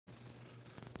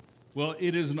Well,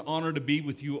 it is an honor to be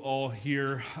with you all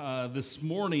here this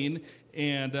morning.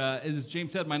 And as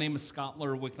James said, my name is Scott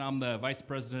Lerwick, and I'm the Vice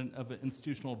President of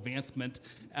Institutional Advancement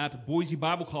at Boise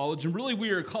Bible College. And really, we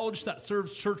are a college that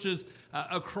serves churches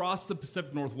across the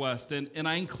Pacific Northwest. And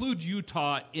I include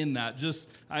Utah in that.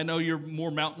 I know you're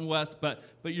more Mountain West, but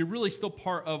you're really still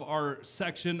part of our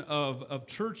section of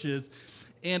churches.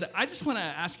 And I just want to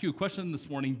ask you a question this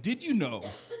morning. Did you know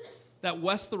that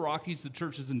west of the Rockies, the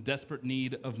church is in desperate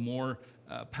need of more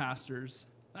pastors?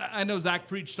 I know Zach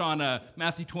preached on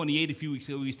Matthew 28 a few weeks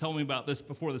ago. He was telling me about this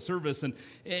before the service.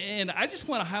 And I just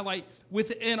want to highlight,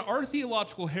 within our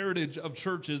theological heritage of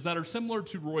churches that are similar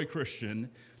to Roy Christian,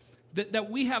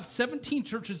 that we have 17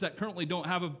 churches that currently don't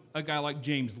have a guy like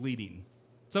James leading,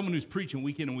 someone who's preaching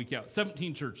week in and week out.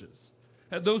 17 churches.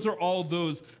 Those are all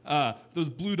those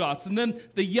blue dots. And then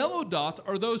the yellow dots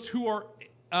are those who are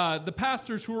the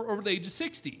pastors who are over the age of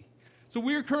 60. So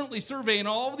we are currently surveying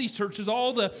all of these churches.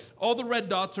 All the red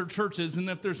dots are churches, and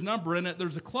if there's a number in it,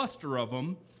 there's a cluster of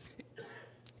them.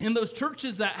 And those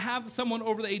churches that have someone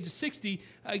over the age of 60,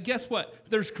 guess what?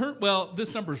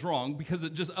 This number's wrong because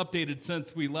it just updated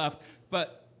since we left.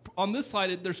 But on this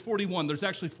slide, there's 41. There's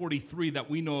actually 43 that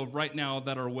we know of right now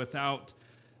that are without,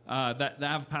 that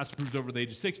have pastors who's over the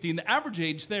age of 60. And the average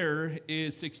age there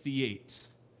is 68.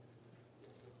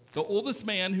 The oldest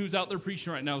man who's out there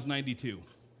preaching right now is 92.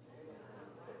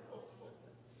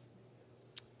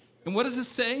 And what does this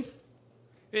say?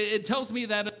 It tells me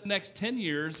that in the next 10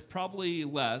 years, probably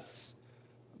less,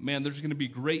 there's going to be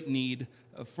great need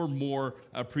for more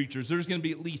preachers. There's going to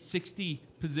be at least 60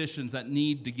 positions that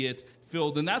need to get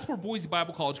filled. And that's where Boise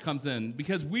Bible College comes in,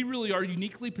 because we really are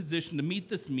uniquely positioned to meet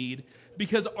this need,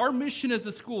 because our mission as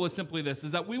a school is simply this,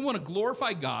 is that we want to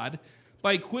glorify God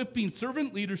by equipping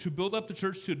servant leaders who build up the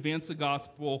church to advance the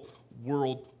gospel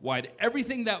worldwide.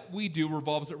 Everything that we do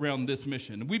revolves around this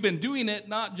mission. We've been doing it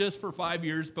not just for 5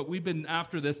 years, but we've been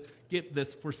after this, get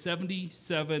this, for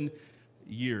 77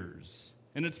 years.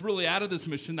 And it's really out of this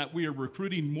mission that we are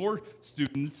recruiting more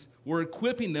students, we're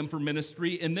equipping them for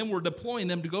ministry, and then we're deploying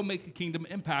them to go make a kingdom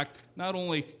impact, not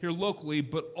only here locally,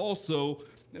 but also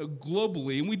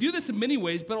globally. And we do this in many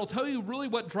ways, but I'll tell you really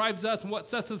what drives us and what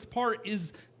sets us apart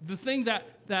is the thing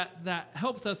that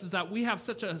helps us is that we have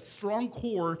such a strong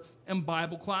core in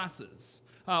Bible classes.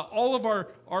 All of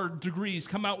our degrees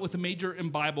come out with a major in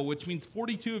Bible, which means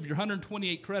 42 of your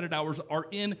 128 credit hours are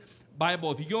in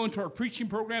Bible. If you go into our preaching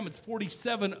program, it's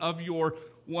 47 of your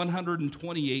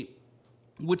 128,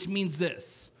 which means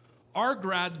this. Our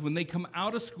grads, when they come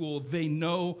out of school, they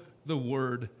know the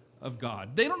Word of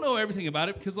God. They don't know everything about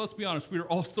it because, let's be honest, we are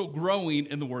all still growing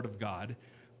in the Word of God.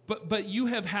 But you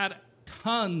have had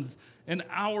tons and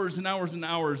hours and hours and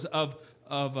hours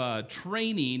of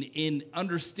training in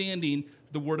understanding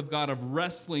the Word of God, of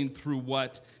wrestling through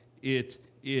what it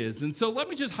is. And so let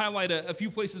me just highlight a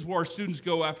few places where our students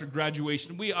go after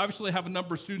graduation. We obviously have a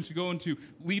number of students who go into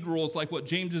lead roles like what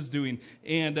James is doing,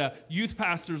 and youth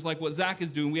pastors like what Zach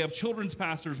is doing. We have children's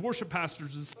pastors, worship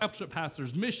pastors, discipleship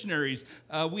pastors, missionaries.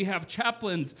 We have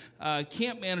chaplains,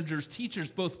 camp managers, teachers,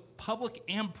 both public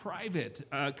and private,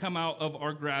 come out of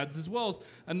our grads, as well as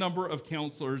a number of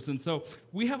counselors. And so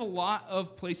we have a lot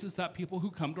of places that people who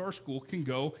come to our school can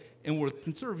go and where they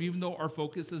can serve, even though our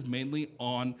focus is mainly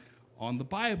on the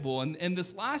Bible. And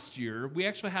this last year, we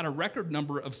actually had a record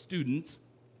number of students.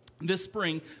 This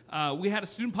spring, we had a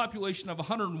student population of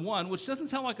 101, which doesn't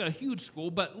sound like a huge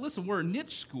school, but listen, we're a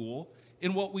niche school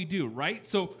in what we do, right?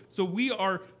 So we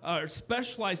are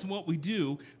specialized in what we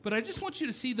do, but I just want you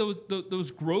to see those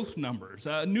growth numbers.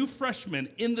 New freshmen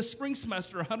in the spring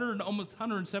semester, almost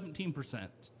 117%.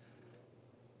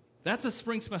 That's a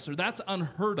spring semester. That's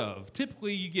unheard of.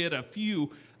 Typically, you get a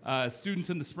few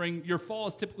students in the spring. Your fall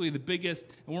is typically the biggest,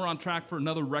 and we're on track for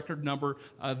another record number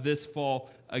this fall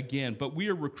again. But we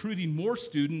are recruiting more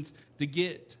students to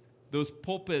get those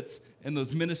pulpits and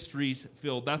those ministries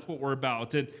filled. That's what we're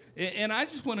about. And I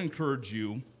just want to encourage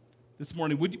you this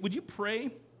morning. Would you pray?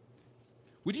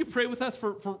 Would you pray with us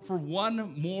for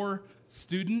one more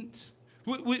student?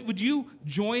 Would you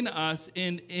join us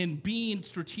in being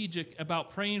strategic about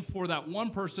praying for that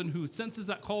one person who senses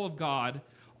that call of God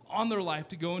on their life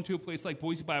to go into a place like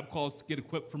Boise Bible College to get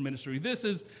equipped for ministry? This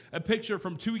is a picture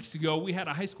from 2 weeks ago. We had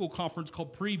a high school conference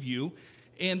called Preview,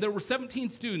 and there were 17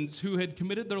 students who had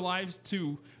committed their lives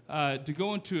to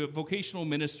go into a vocational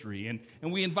ministry.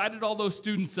 And we invited all those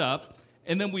students up,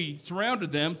 and then we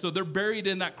surrounded them, so they're buried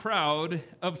in that crowd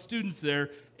of students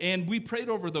there. And we prayed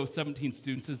over those 17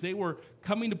 students as they were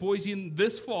coming to Boise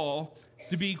this fall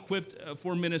to be equipped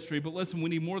for ministry. But listen,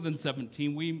 we need more than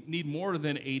 17. We need more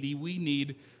than 80. We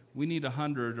need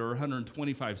 100 or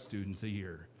 125 students a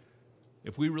year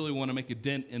if we really want to make a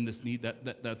dent in this need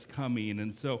that's coming.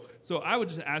 And so I would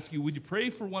just ask you, would you pray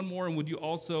for one more, and would you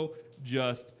also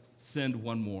just send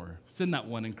one more? Send that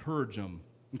one, encourage them.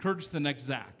 Encourage the next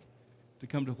Zach to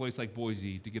come to a place like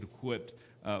Boise to get equipped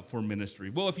for ministry.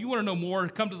 Well, if you want to know more,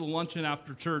 come to the luncheon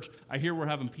after church. I hear we're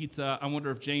having pizza. I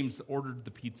wonder if James ordered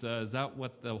the pizza. Is that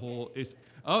what the whole is?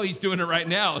 Oh, he's doing it right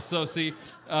now. So see,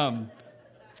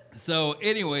 so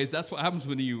anyways, that's what happens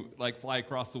when you like fly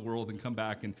across the world and come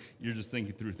back and you're just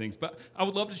thinking through things. But I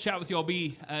would love to chat with you. I'll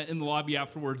be in the lobby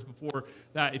afterwards. Before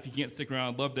that, if you can't stick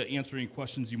around, I'd love to answer any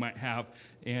questions you might have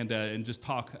and just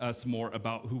talk some more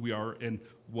about who we are and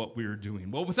what we're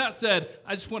doing. Well, with that said,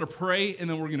 I just want to pray, and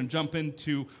then we're going to jump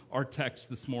into our text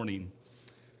this morning.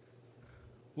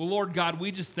 Well, Lord God,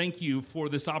 we just thank you for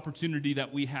this opportunity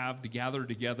that we have to gather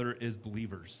together as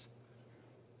believers.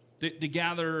 To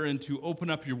gather and to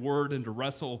open up your word and to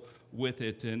wrestle with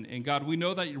it. And God, we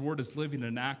know that your word is living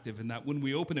and active, and that when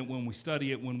we open it, when we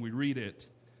study it, when we read it,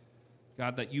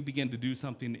 God, that you begin to do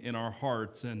something in our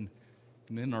hearts and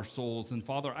in our souls. And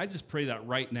Father, I just pray that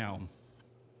right now,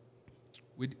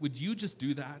 would you just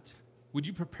do that? Would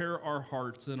you prepare our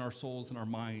hearts and our souls and our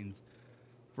minds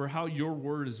for how your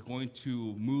word is going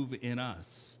to move in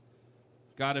us?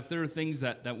 God, if there are things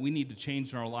that we need to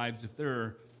change in our lives, if there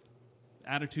are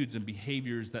attitudes and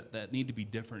behaviors that need to be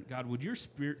different, God, would your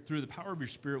Spirit, through the power of your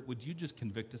Spirit, would you just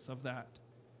convict us of that?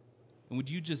 And would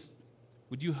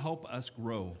you help us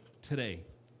grow today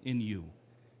in you,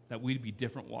 that we'd be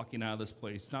different walking out of this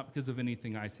place, not because of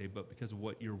anything I say, but because of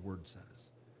what your word says.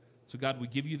 So God, we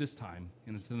give you this time,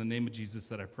 and it's in the name of Jesus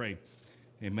that I pray.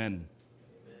 Amen.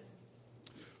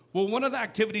 Well, one of the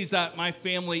activities that my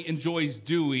family enjoys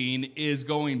doing is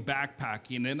going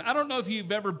backpacking. And I don't know if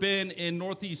you've ever been in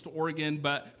Northeast Oregon,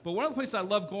 but one of the places I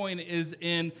love going is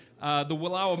in the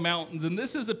Wallowa Mountains. And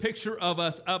this is a picture of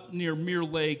us up near Mirror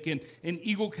Lake. And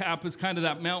Eagle Cap is kind of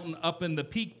that mountain up in the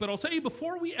peak. But I'll tell you,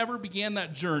 before we ever began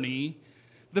that journey,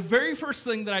 the very first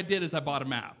thing that I did is I bought a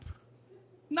map.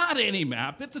 Not any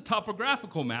map, it's a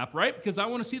topographical map, right? Because I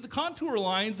want to see the contour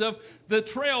lines of the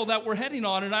trail that we're heading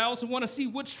on, and I also want to see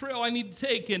which trail I need to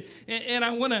take, and I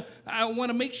want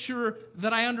to make sure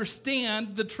that I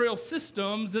understand the trail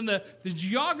systems and the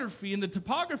geography and the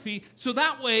topography, so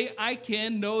that way I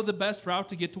can know the best route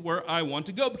to get to where I want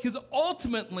to go. Because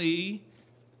ultimately,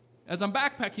 as I'm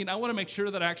backpacking, I want to make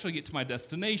sure that I actually get to my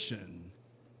destination.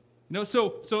 You know,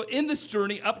 so in this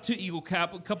journey up to Eagle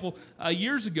Cap a couple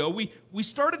years ago, we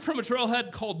started from a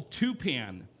trailhead called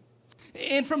Tupan.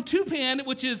 And from Tupan,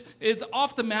 which is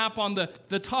off the map on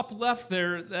the top left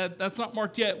there, that's not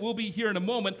marked yet, we'll be here in a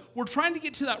moment, we're trying to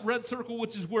get to that red circle,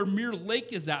 which is where Mirror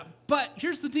Lake is at. But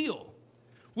here's the deal.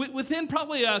 Within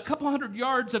probably a couple hundred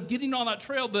yards of getting on that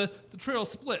trail, the trail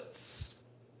splits.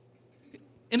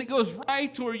 And it goes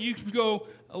right, or you can go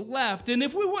left. And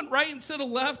if we went right instead of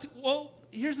left, well,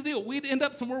 here's the deal. We'd end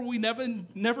up somewhere we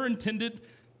never intended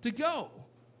to go.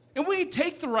 And we could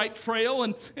take the right trail,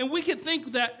 and we could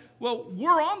think that, well,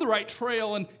 we're on the right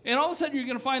trail, and all of a sudden you're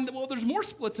going to find that, well, there's more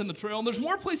splits in the trail, and there's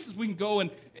more places we can go, and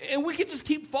we could just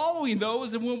keep following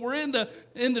those, and when we're in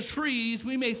the trees,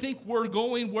 we may think we're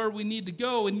going where we need to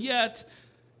go, and yet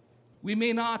we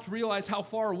may not realize how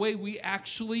far away we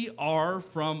actually are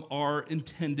from our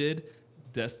intended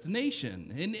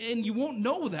destination. And you won't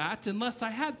know that unless I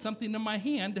had something in my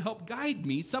hand to help guide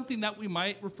me, something that we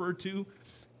might refer to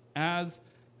as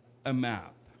a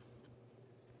map.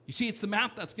 You see, it's the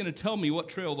map that's going to tell me what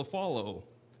trail to follow.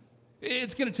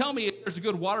 It's going to tell me if there's a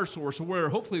good water source, or where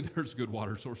hopefully there's a good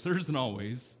water source. There isn't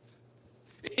always.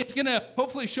 It's going to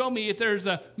hopefully show me if there's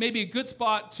maybe a good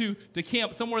spot to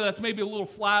camp, somewhere that's maybe a little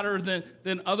flatter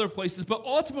than other places. But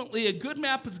ultimately, a good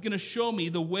map is going to show me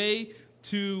the way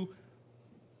to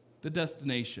the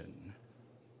destination.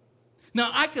 Now,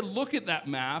 I could look at that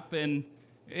map and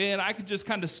I could just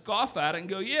kind of scoff at it and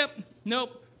go, yep,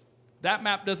 nope, that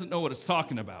map doesn't know what it's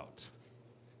talking about.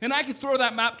 And I could throw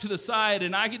that map to the side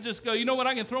and I could just go, you know what,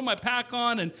 I can throw my pack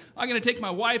on and I'm going to take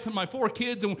my wife and my 4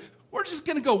 kids and we're just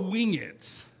going to go wing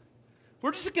it.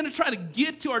 We're just going to try to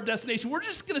get to our destination. We're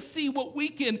just going to see what we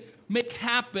can make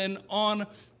happen on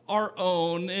our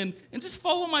own and just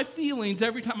follow my feelings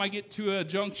every time I get to a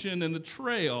junction in the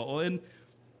trail. And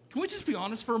can we just be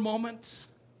honest for a moment?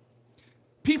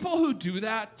 People who do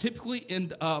that typically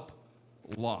end up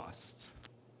lost.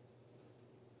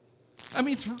 I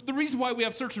mean, it's the reason why we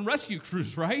have search and rescue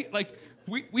crews, right? Like,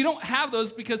 we don't have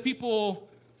those because people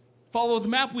follow the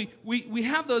map. We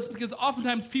have those because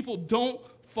oftentimes people don't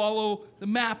follow the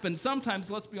map. And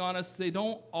sometimes, let's be honest, they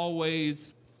don't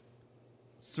always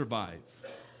survive.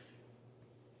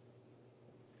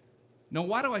 Now,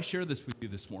 why do I share this with you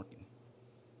this morning?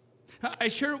 I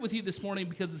share it with you this morning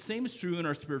because the same is true in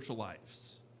our spiritual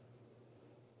lives.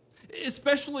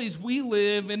 Especially as we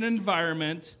live in an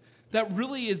environment that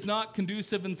really is not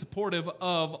conducive and supportive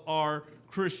of our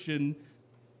Christian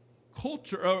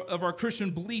culture, of our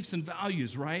Christian beliefs and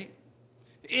values, right?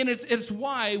 And it's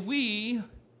why we,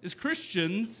 as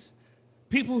Christians,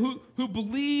 people who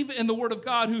believe in the Word of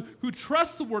God, who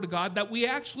trust the Word of God, that we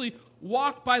actually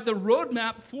walk by the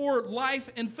roadmap for life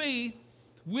and faith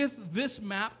with this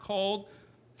map called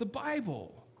the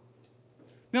Bible.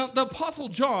 Now, the Apostle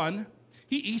John,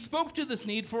 he spoke to this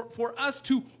need for us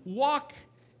to walk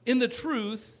in the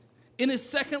truth in his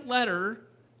second letter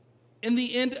in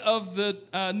the end of the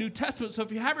New Testament. So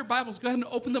if you have your Bibles, go ahead and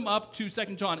open them up to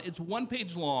 2 John. It's one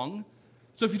page long.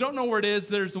 So if you don't know where it is,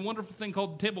 there's a wonderful thing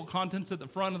called the table of contents at the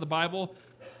front of the Bible.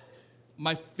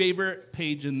 My favorite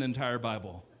page in the entire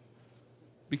Bible.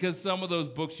 Because some of those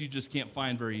books you just can't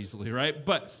find very easily, right?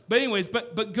 But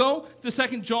go to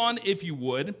 2 John if you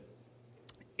would.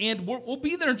 And we'll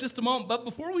be there in just a moment. But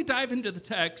before we dive into the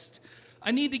text, I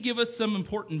need to give us some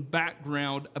important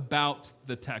background about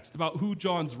the text, about who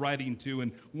John's writing to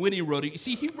and when he wrote it. You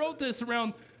see, he wrote this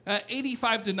around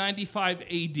 85 to 95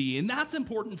 AD, and that's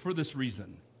important for this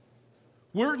reason.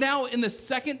 We're now in the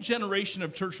second generation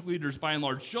of church leaders, by and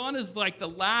large. John is like the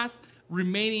last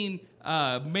remaining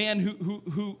man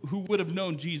who would have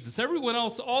known Jesus. Everyone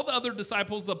else, all the other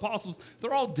disciples, the apostles,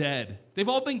 they're all dead. They've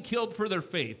all been killed for their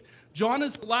faith. John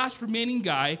is the last remaining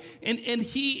guy, and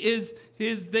he is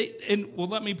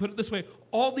let me put it this way.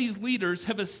 All these leaders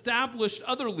have established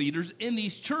other leaders in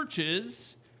these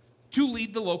churches to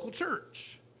lead the local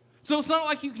church. So it's not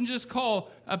like you can just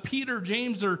call Peter,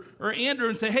 James, or Andrew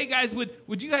and say, hey guys,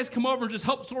 would you guys come over and just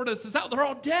help sort us out? They're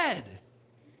all dead.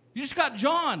 You just got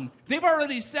John. They've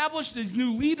already established these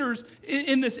new leaders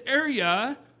in this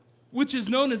area, which is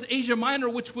known as Asia Minor,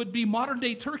 which would be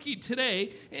modern-day Turkey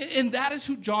today. And that is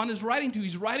who John is writing to.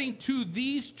 He's writing to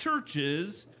these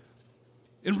churches.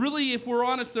 And really, if we're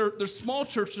honest, they're small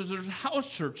churches, they're house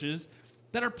churches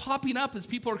that are popping up as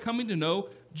people are coming to know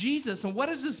Jesus. And what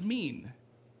does this mean?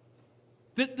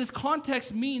 That this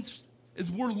context means, as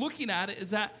we're looking at it, is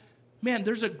that, man,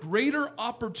 there's a greater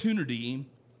opportunity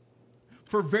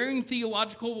for varying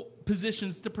theological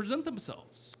positions to present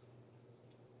themselves.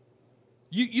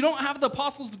 You don't have the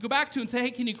apostles to go back to and say,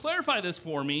 hey, can you clarify this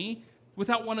for me,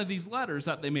 without one of these letters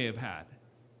that they may have had.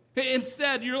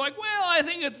 Instead, you're like, well, I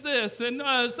think it's this. And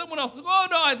someone else is, oh,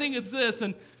 no, I think it's this.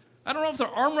 And I don't know if they're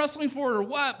arm wrestling for it or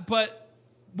what, but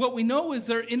what we know is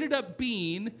there ended up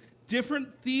being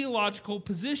different theological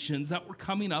positions that were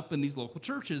coming up in these local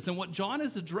churches. And what John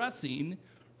is addressing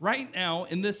right now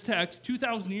in this text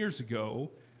 2,000 years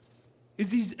ago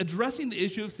is he's addressing the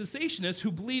issue of cessationists who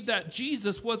believed that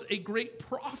Jesus was a great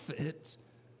prophet,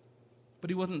 but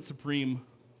he wasn't supreme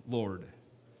Lord.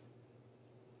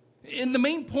 And the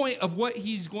main point of what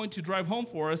he's going to drive home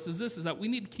for us is this, is that we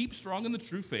need to keep strong in the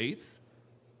true faith,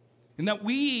 and that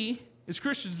we, as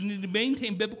Christians, need to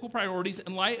maintain biblical priorities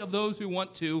in light of those who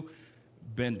want to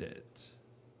bend it.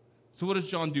 So what does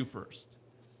John do first?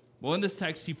 Well, in this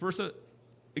text, he first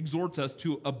exhorts us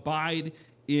to abide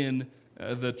in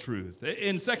the truth.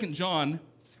 In 2 John,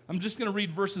 I'm just going to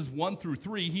read verses 1 through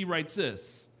 3. He writes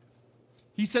this.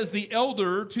 He says, the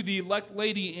elder to the elect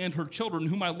lady and her children,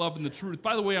 whom I love in the truth.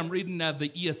 By the way, I'm reading out the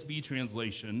ESV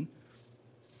translation.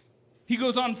 He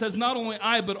goes on and says, not only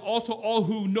I, but also all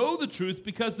who know the truth,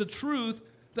 because the truth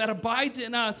that abides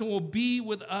in us and will be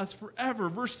with us forever.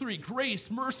 Verse 3, grace,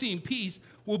 mercy, and peace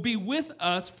will be with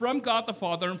us from God the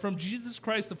Father and from Jesus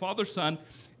Christ the Father's Son,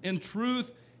 in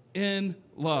truth and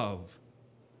love.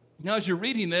 Now, as you're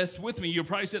reading this with me, you're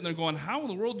probably sitting there going, how in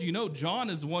the world do you know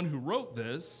John is the one who wrote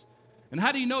this? And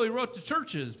how do you know he wrote to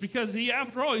churches? Because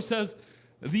after all, he says,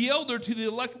 the elder to the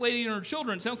elect lady and her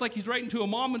children. It sounds like he's writing to a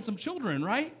mom and some children,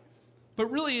 right?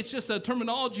 But really, it's just a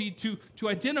terminology to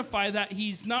identify that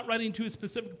he's not writing to a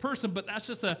specific person, but that's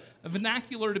just a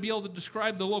vernacular to be able to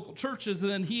describe the local churches,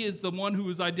 and then he is the one who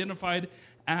is identified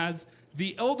as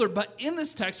the elder. But in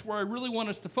this text, where I really want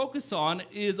us to focus on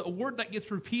is a word that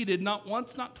gets repeated not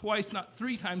once, not twice, not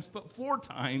 3 times, but 4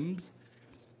 times,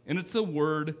 and it's the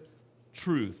word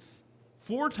truth.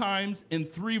 4 times in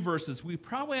 3 verses. We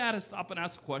probably ought to stop and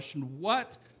ask the question,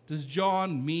 what does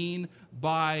John mean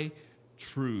by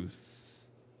truth?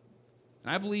 And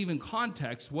I believe in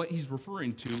context, what he's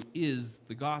referring to is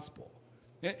the gospel.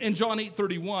 In John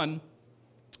 8:31,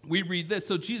 we read this.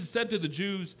 So Jesus said to the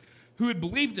Jews who had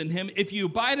believed in him, if you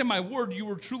abide in my word, you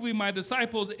are truly my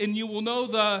disciples, and you will know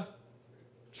the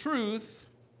truth,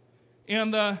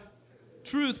 and the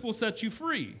truth will set you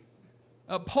free.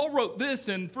 Paul wrote this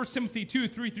in 1 Timothy 2,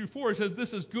 3 through 4. It says,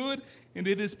 "This is good, and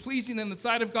it is pleasing in the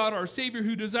sight of God our Savior,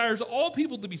 who desires all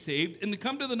people to be saved and to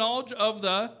come to the knowledge of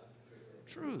the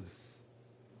truth."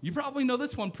 You probably know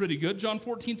this one pretty good. John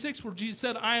 14, 6, where Jesus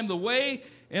said, "I am the way,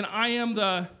 and I am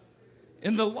the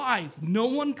life. No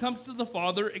one comes to the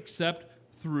Father except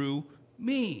through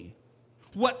me."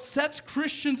 What sets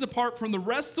Christians apart from the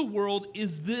rest of the world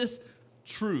is this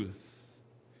truth,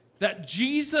 that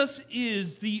Jesus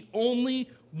is the only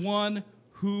one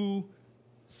who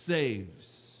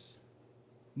saves.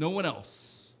 No one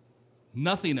else.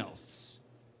 Nothing else.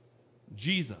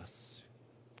 Jesus.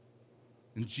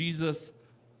 And Jesus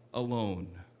alone.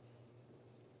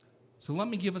 So let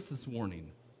me give us this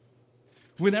warning.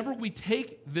 Whenever we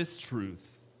take this truth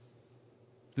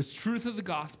of the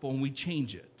gospel, and we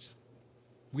change it,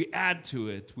 we add to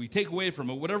it, we take away from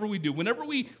it, whatever we do, whenever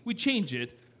we change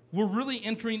it, we're really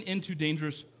entering into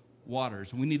dangerous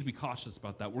waters, and we need to be cautious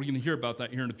about that. We're going to hear about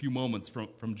that here in a few moments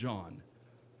from John.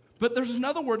 But there's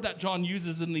another word that John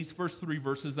uses in these first 3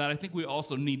 verses that I think we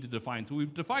also need to define. So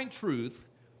we've defined truth,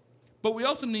 but we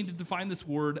also need to define this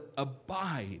word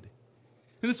abide.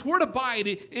 And this word abide,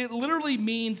 it literally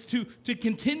means to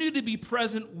continue to be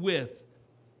present with,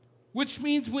 which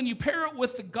means when you pair it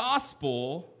with the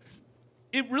gospel,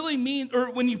 it really means, or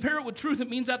when you pair it with truth, it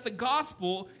means that the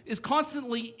gospel is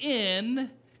constantly in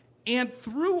and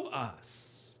through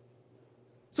us.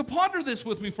 So ponder this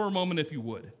with me for a moment, if you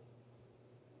would.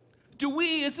 Do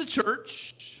we, as a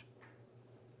church,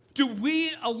 do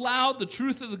we allow the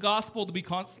truth of the gospel to be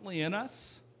constantly in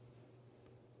us?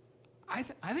 I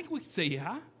think we could say,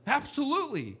 yeah,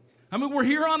 absolutely. I mean, we're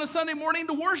here on a Sunday morning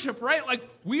to worship, right? Like,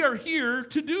 we are here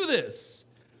to do this.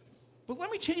 But let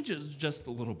me change it just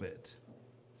a little bit.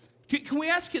 Can we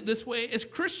ask it this way? As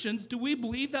Christians, do we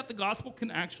believe that the gospel can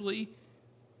actually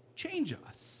change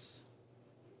us?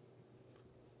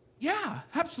 Yeah,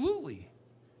 absolutely.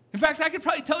 In fact, I could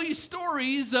probably tell you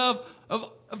stories of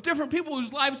different people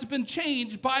whose lives have been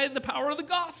changed by the power of the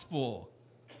gospel.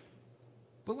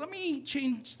 But let me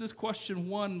change this question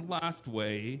one last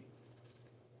way,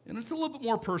 and it's a little bit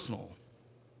more personal.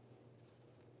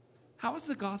 How has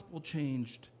the gospel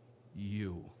changed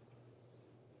you?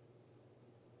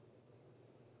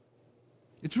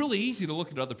 It's really easy to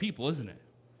look at other people, isn't it?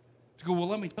 To go, well,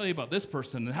 let me tell you about this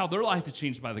person and how their life is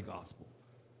changed by the gospel.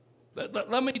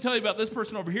 Let me tell you about this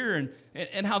person over here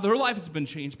and how their life has been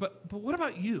changed. But what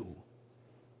about you?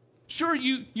 Sure,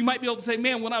 you might be able to say,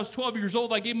 man, when I was 12 years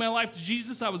old, I gave my life to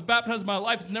Jesus. I was baptized. My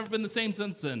life has never been the same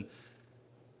since then.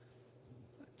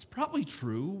 It's probably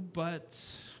true, but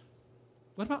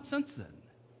what about since then?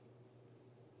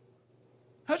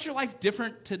 How's your life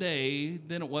different today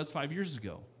than it was 5 years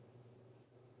ago?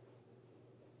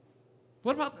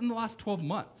 What about in the last 12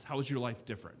 months? How is your life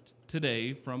different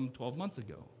today from 12 months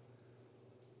ago?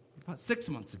 What about 6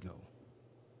 months ago?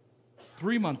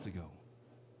 3 months ago?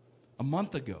 A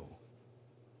month ago?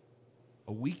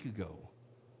 A week ago?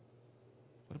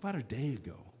 What about a day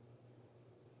ago?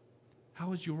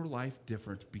 How is your life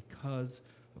different because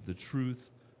of the truth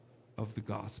of the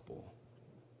gospel?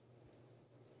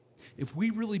 If we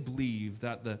really believe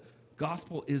that the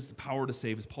gospel is the power to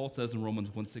save, as Paul says in Romans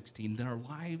 1:16, then our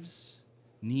lives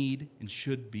need and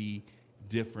should be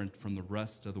different from the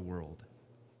rest of the world.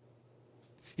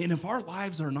 And if our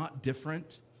lives are not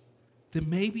different, then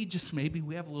maybe, just maybe,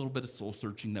 we have a little bit of soul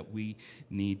searching that we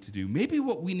need to do. Maybe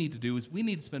what we need to do is we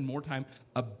need to spend more time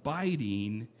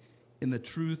abiding in the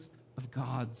truth of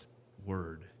God's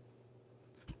word.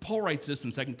 Paul writes this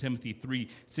in 2 Timothy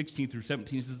 3:16 through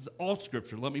 17. He says, all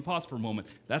scripture, let me pause for a moment.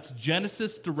 That's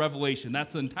Genesis to Revelation.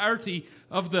 That's the entirety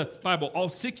of the Bible, all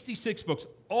 66 books.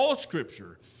 All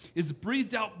scripture is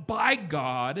breathed out by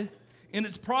God, and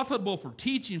it's profitable for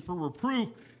teaching, for reproof,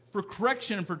 for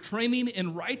correction, and for training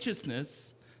in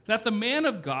righteousness, that the man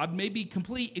of God may be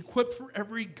complete, equipped for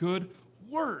every good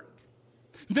work.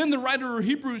 Then the writer of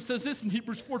Hebrews says this in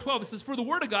Hebrews 4:12. It says, for the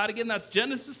word of God, again, that's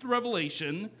Genesis to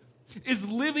Revelation, is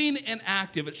living and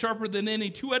active. It's sharper than any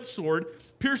two-edged sword,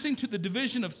 piercing to the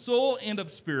division of soul and of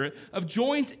spirit, of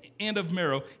joint and of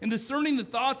marrow, and discerning the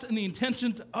thoughts and the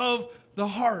intentions of the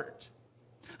heart.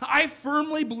 I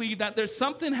firmly believe that there's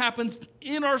something happens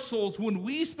in our souls when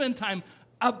we spend time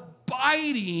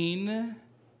abiding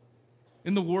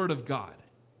in the Word of God.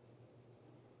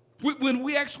 When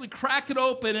we actually crack it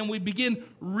open and we begin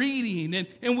reading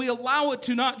and we allow it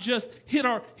to not just hit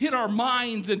our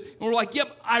minds and we're like,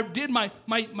 yep, I did my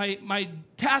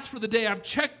task for the day. I've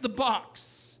checked the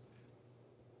box.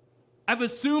 I've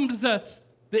assumed the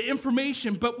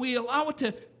information, but we allow it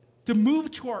to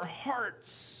move to our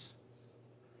hearts.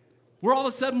 where all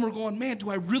of a sudden we're going, man, do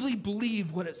I really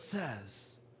believe what it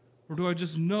says? Or do I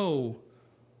just know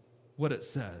what it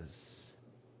says?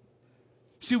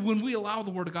 See, when we allow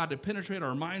the Word of God to penetrate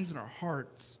our minds and our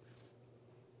hearts,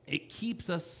 it keeps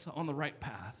us on the right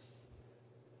path.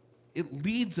 It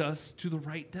leads us to the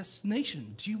right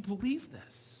destination. Do you believe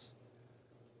this?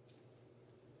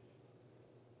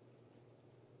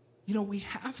 You know, we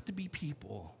have to be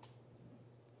people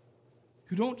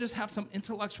who don't just have some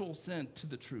intellectual assent to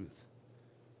the truth,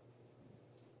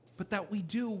 but that we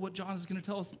do what John is going to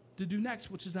tell us to do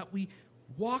next, which is that we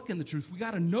walk in the truth. We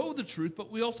got to know the truth,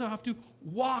 but we also have to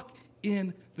walk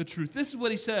in the truth. This is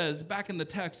what he says back in the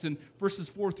text in verses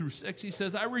 4 through 6. He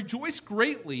says, I rejoice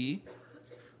greatly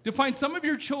to find some of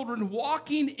your children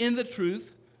walking in the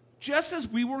truth, just as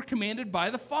we were commanded by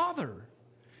the Father.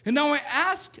 And now I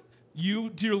ask you,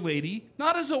 dear lady,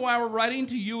 not as though I were writing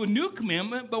to you a new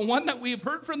commandment, but one that we have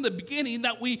heard from the beginning,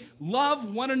 that we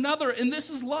love one another. And this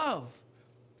is love,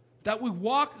 that we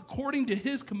walk according to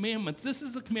his commandments. This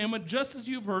is the commandment, just as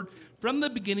you've heard from the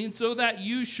beginning, so that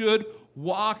you should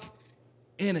walk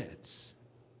in it.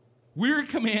 We're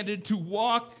commanded to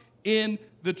walk in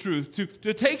the truth,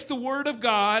 to take the word of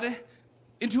God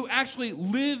and to actually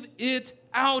live it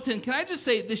out. And can I just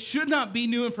say, this should not be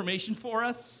new information for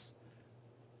us.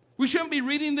 We shouldn't be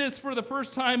reading this for the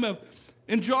first time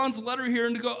in John's letter here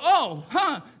and to go,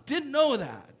 didn't know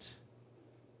that.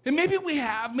 And maybe we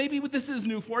have, maybe this is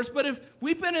new for us, but if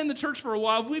we've been in the church for a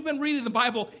while, if we've been reading the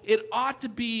Bible, it ought to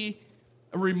be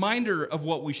a reminder of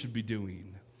what we should be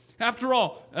doing. After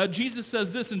all, Jesus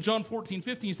says this in John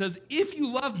 14:15. He says, if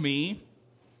you love me,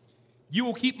 you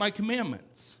will keep my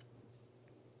commandments.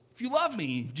 If you love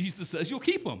me, Jesus says, you'll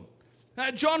keep them.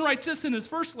 John writes this in his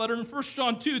first letter in 1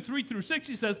 John 2:3 through 6.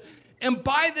 He says, and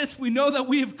by this we know that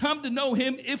we have come to know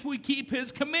him if we keep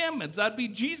his commandments. That'd be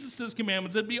Jesus'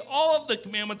 commandments. That'd be all of the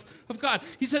commandments of God.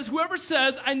 He says, whoever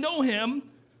says, I know him,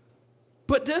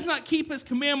 but does not keep his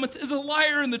commandments is a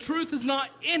liar, and the truth is not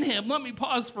in him. Let me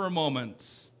pause for a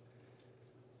moment.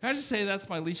 Can I just say that's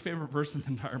my least favorite verse in the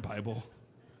entire Bible?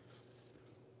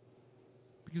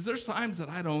 Because there's times that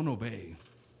I don't obey.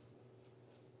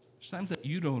 There's times that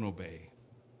you don't obey.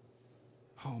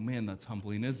 Oh man, that's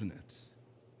humbling, isn't it?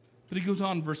 But he goes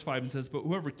on in verse 5 and says, but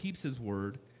whoever keeps his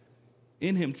word,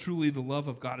 in him truly the love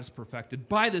of God is perfected.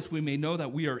 By this we may know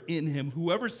that we are in him.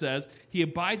 Whoever says he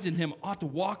abides in him ought to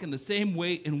walk in the same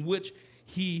way in which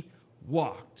he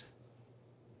walked.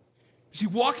 See,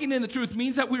 walking in the truth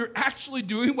means that we are actually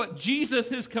doing what Jesus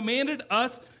has commanded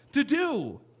us to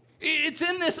do. It's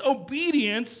in this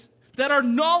obedience that our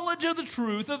knowledge of the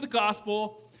truth of the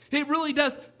gospel, it really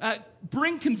does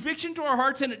bring conviction to our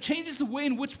hearts, and it changes the way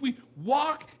in which we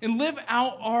walk and live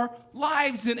out our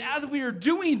lives. And as we are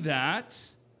doing that,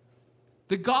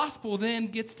 the gospel then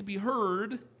gets to be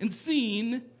heard and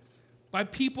seen by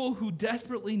people who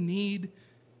desperately need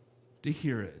to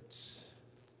hear it.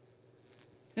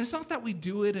 And it's not that we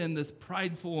do it in this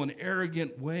prideful and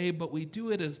arrogant way, but we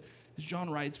do it, as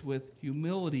John writes, with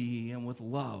humility and with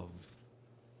love.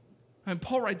 And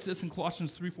Paul writes this in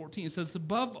Colossians 3:14. It says,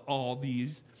 above all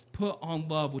these, put on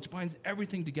love, which binds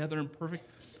everything together in perfect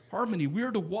harmony. We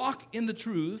are to walk in the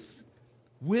truth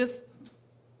with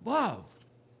love,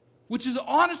 which is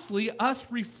honestly us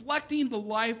reflecting the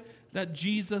life that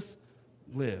Jesus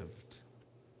lived.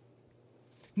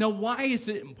 Now, why is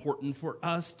it important for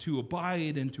us to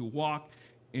abide and to walk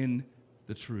in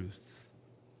the truth?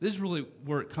 This is really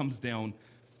where it comes down,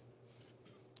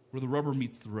 where the rubber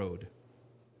meets the road.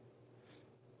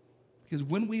 Because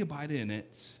when we abide in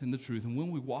it, in the truth, and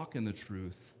when we walk in the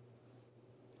truth,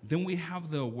 then we have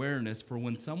the awareness for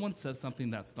when someone says something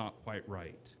that's not quite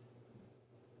right.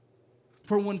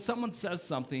 For when someone says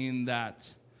something that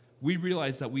we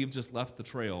realize that we've just left the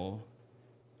trail,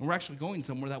 and we're actually going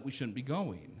somewhere that we shouldn't be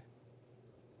going.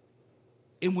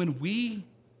 And when we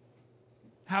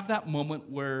have that moment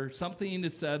where something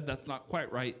is said that's not quite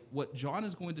right, what John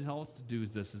is going to tell us to do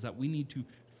is this, is that we need to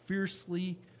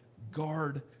fiercely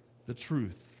guard the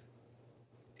truth.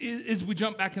 As we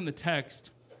jump back in the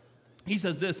text, he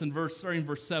says this starting in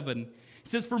verse 7. He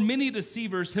says, for many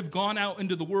deceivers have gone out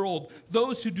into the world,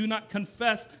 those who do not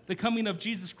confess the coming of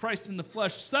Jesus Christ in the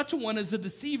flesh. Such a one is a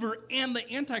deceiver and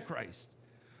the Antichrist.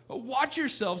 Watch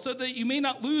yourself so that you may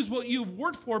not lose what you've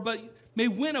worked for, but may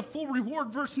win a full reward.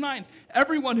 Verse 9,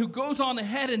 everyone who goes on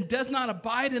ahead and does not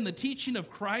abide in the teaching of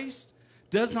Christ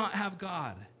does not have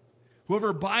God. Whoever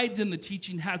abides in the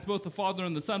teaching has both the Father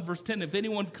and the Son. Verse 10, if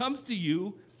anyone comes to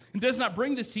you and does not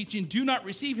bring this teaching, do not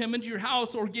receive him into your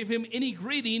house or give him any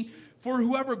greeting, for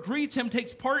whoever greets him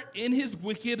takes part in his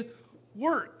wicked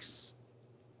works.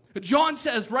 John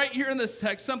says right here in this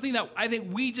text something that I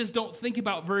think we just don't think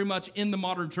about very much in the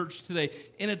modern church today.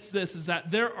 And it's this, is that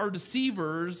there are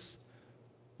deceivers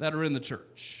that are in the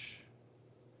church.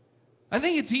 I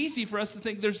think it's easy for us to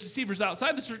think there's deceivers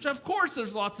outside the church. Of course,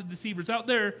 there's lots of deceivers out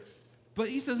there. But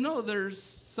he says, no, there's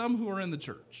some who are in the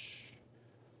church.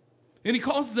 And he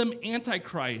calls them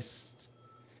Antichrist.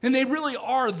 And they really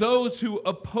are those who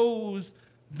oppose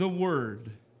the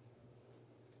word.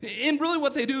 And really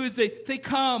what they do is they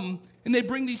come and they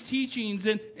bring these teachings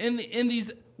in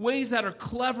these ways that are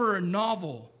clever and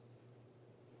novel.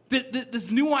 This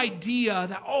new idea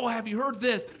that, oh, have you heard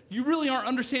this? You really aren't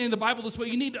understanding the Bible this way.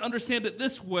 You need to understand it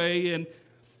this way. And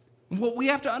what we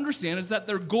have to understand is that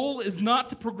their goal is not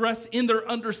to progress in their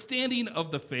understanding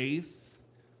of the faith,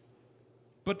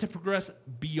 but to progress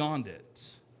beyond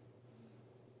it.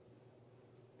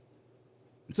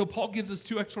 And so Paul gives us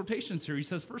two exhortations here. He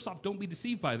says, first off, don't be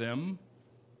deceived by them.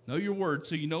 Know your word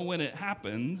so you know when it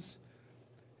happens.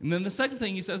 And then the second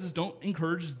thing he says is don't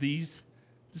encourage these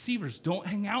deceivers. Don't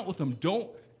hang out with them. Don't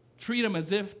treat them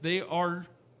as if they are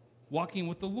walking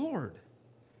with the Lord.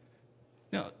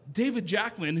 Now, David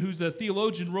Jackman, who's a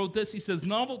theologian, wrote this. He says,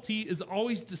 novelty is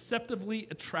always deceptively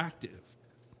attractive.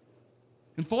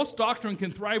 And false doctrine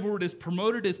can thrive where it is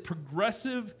promoted as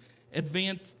progressive,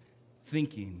 advanced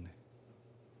thinking.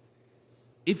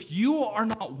 If you are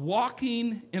not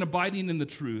walking and abiding in the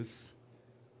truth,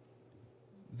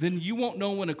 then you won't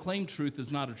know when a claimed truth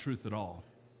is not a truth at all.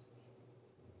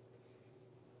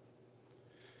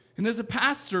 And as a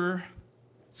pastor,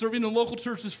 serving in local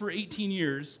churches for 18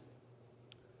 years,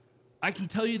 I can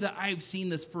tell you that I've seen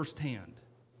this firsthand.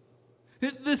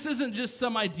 This isn't just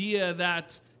some idea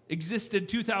that existed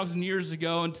 2,000 years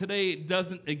ago and today it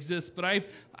doesn't exist, but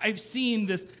I've seen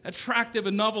this attractive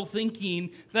and novel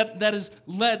thinking that has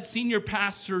led senior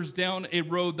pastors down a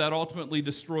road that ultimately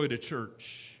destroyed a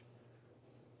church.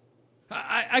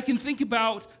 I can think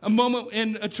about a moment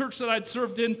in a church that I'd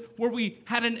served in where we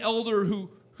had an elder who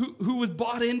was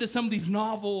bought into some of these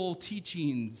novel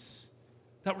teachings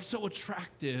that were so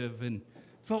attractive and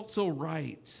felt so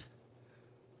right,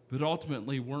 but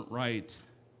ultimately weren't right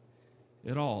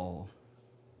at all.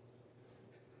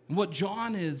 And what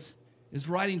John is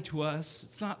writing to us,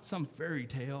 it's not some fairy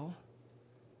tale.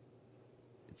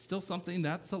 It's still something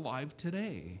that's alive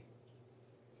today.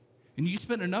 And you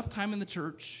spend enough time in the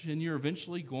church, and you're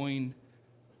eventually going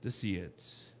to see it.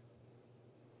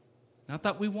 Not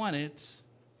that we want it,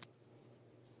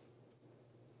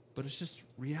 but it's just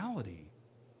reality.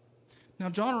 Now,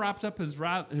 John wraps up his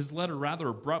letter rather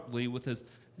abruptly with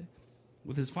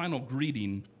his final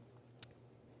greeting.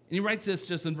 And he writes this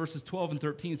just in verses 12 and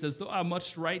 13. He says, though I have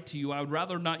much to write to you, I would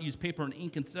rather not use paper and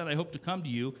ink. Instead, I hope to come to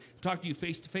you and talk to you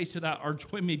face to face so that our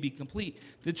joy may be complete.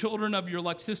 The children of your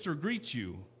elect sister greet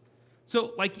you.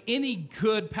 So like any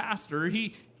good pastor,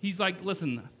 he's like,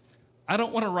 listen, I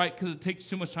don't want to write because it takes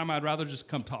too much time. I'd rather just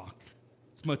come talk.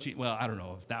 It's much, well, I don't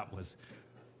know if that was.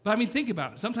 But I mean, think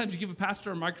about it. Sometimes you give a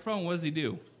pastor a microphone, what does he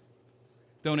do?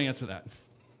 Don't answer that.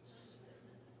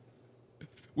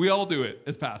 We all do it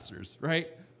as pastors, right?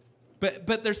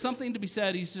 But there's something to be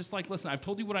said. He's just like, listen, I've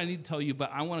told you what I need to tell you,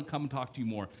 but I want to come and talk to you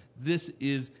more. This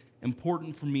is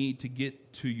important for me to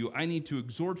get to you. I need to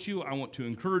exhort you. I want to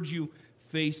encourage you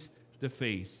face to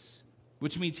face,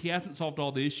 which means he hasn't solved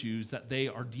all the issues that they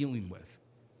are dealing with.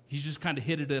 He's just kind of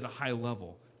hit it at a high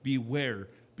level. Be aware.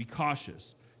 Be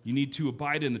cautious. You need to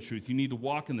abide in the truth. You need to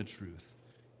walk in the truth.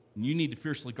 And you need to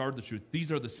fiercely guard the truth.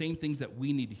 These are the same things that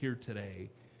we need to hear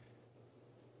today.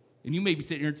 And you may be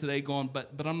sitting here today going,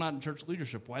 but I'm not in church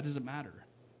leadership. Why does it matter?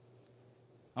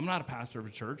 I'm not a pastor of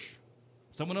a church.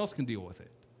 Someone else can deal with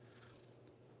it.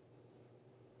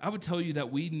 I would tell you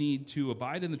that we need to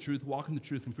abide in the truth, walk in the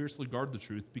truth, and fiercely guard the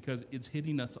truth because it's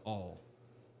hitting us all.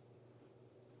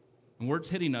 And where it's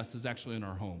hitting us is actually in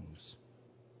our homes.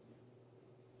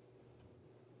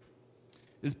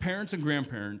 As parents and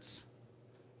grandparents,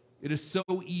 it is so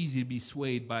easy to be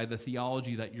swayed by the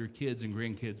theology that your kids and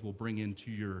grandkids will bring into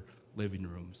your living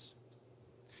rooms.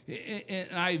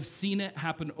 And I've seen it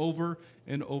happen over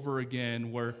and over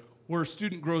again where a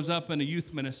student grows up in a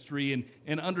youth ministry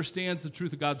and understands the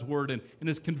truth of God's word and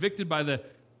is convicted by the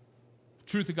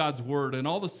truth of God's word, and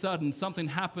all of a sudden something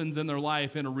happens in their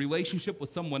life in a relationship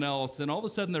with someone else, and all of a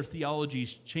sudden their theology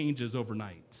changes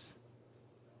overnight.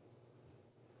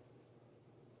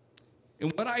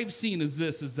 And what I've seen is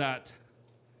that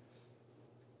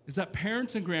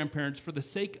parents and grandparents, for the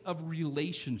sake of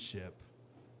relationship,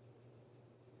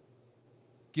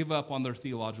 give up on their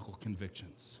theological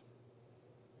convictions.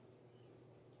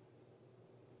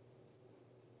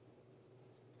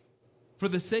 For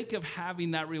the sake of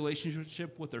having that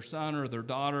relationship with their son or their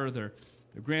daughter, or their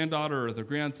granddaughter or their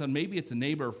grandson, maybe it's a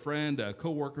neighbor, a friend, a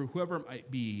coworker, whoever it might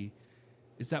be,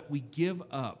 is that we give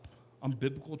up on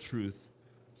biblical truth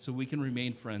so we can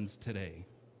remain friends today.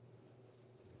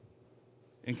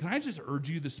 And can I just urge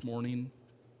you this morning,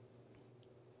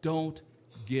 don't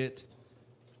get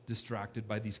distracted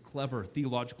by these clever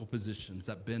theological positions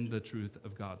that bend the truth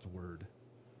of God's word.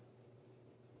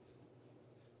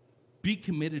 Be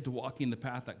committed to walking the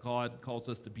path that God calls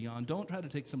us to be on. Don't try to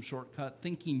take some shortcut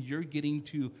thinking you're getting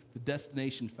to the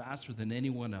destination faster than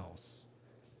anyone else.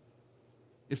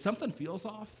 If something feels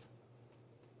off,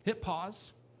 hit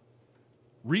pause,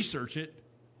 research it,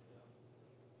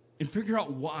 and figure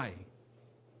out why.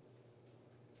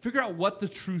 Figure out what the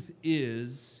truth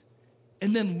is,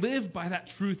 and then live by that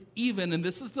truth even, and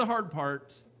this is the hard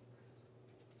part,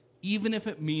 even if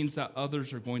it means that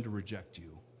others are going to reject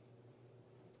you.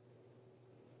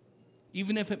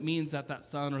 Even if it means that that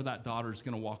son or that daughter is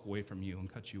going to walk away from you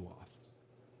and cut you off.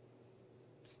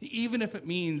 Even if it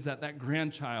means that that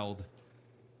grandchild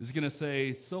is going to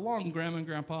say, so long, Grandma and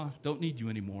Grandpa, don't need you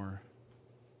anymore.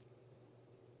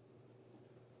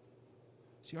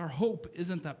 See, our hope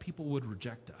isn't that people would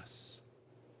reject us.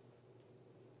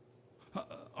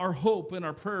 Our hope and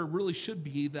our prayer really should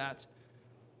be that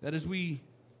as we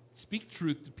speak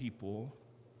truth to people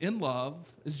in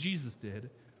love, as Jesus did,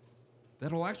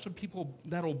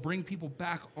 that'll bring people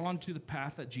back onto the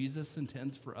path that Jesus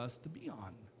intends for us to be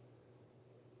on.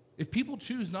 If people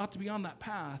choose not to be on that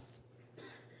path,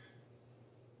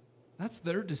 that's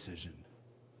their decision.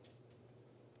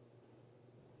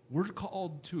 We're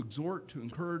called to exhort, to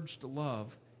encourage, to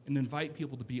love, and invite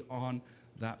people to be on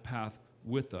that path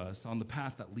with us, on the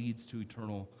path that leads to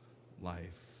eternal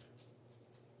life.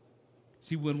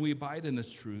 See, when we abide in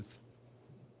this truth,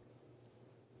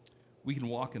 we can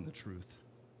walk in the truth.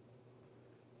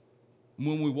 And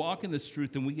when we walk in this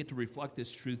truth, then we get to reflect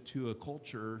this truth to a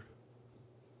culture,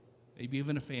 maybe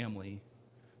even a family,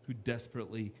 who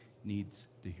desperately needs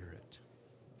to hear it.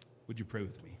 Would you pray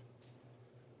with me?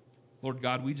 Lord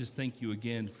God, we just thank you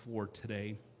again for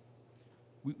today.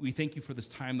 We thank you for this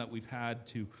time that we've had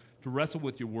to wrestle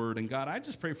with your word. And God, I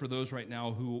just pray for those right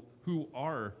now who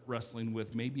are wrestling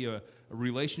with maybe a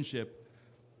relationship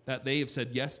that they have said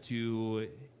yes to,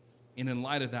 and in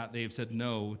light of that, they have said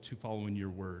no to following your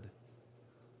word.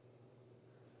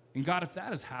 And God, if that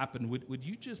has happened, would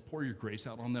you just pour your grace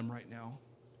out on them right now?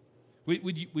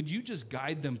 Would you just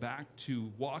guide them back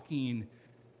to walking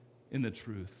in the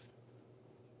truth?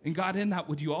 And God, in that,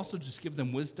 would you also just give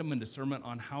them wisdom and discernment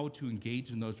on how to engage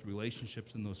in those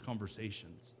relationships and those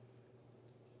conversations?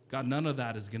 God, none of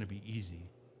that is going to be easy.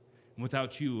 And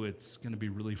without you, it's going to be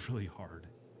really, really hard.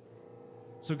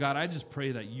 So God, I just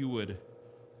pray that you would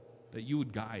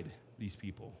guide these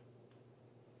people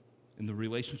in the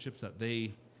relationships that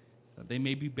they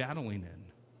may be battling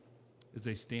in as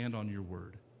they stand on your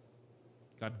word.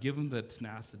 God, give them the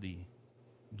tenacity,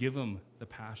 give them the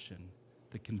passion,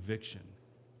 the conviction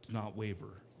to not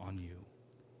waver on you.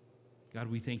 God,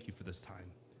 we thank you for this time.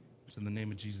 It's in the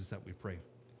name of Jesus that we pray.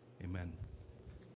 Amen.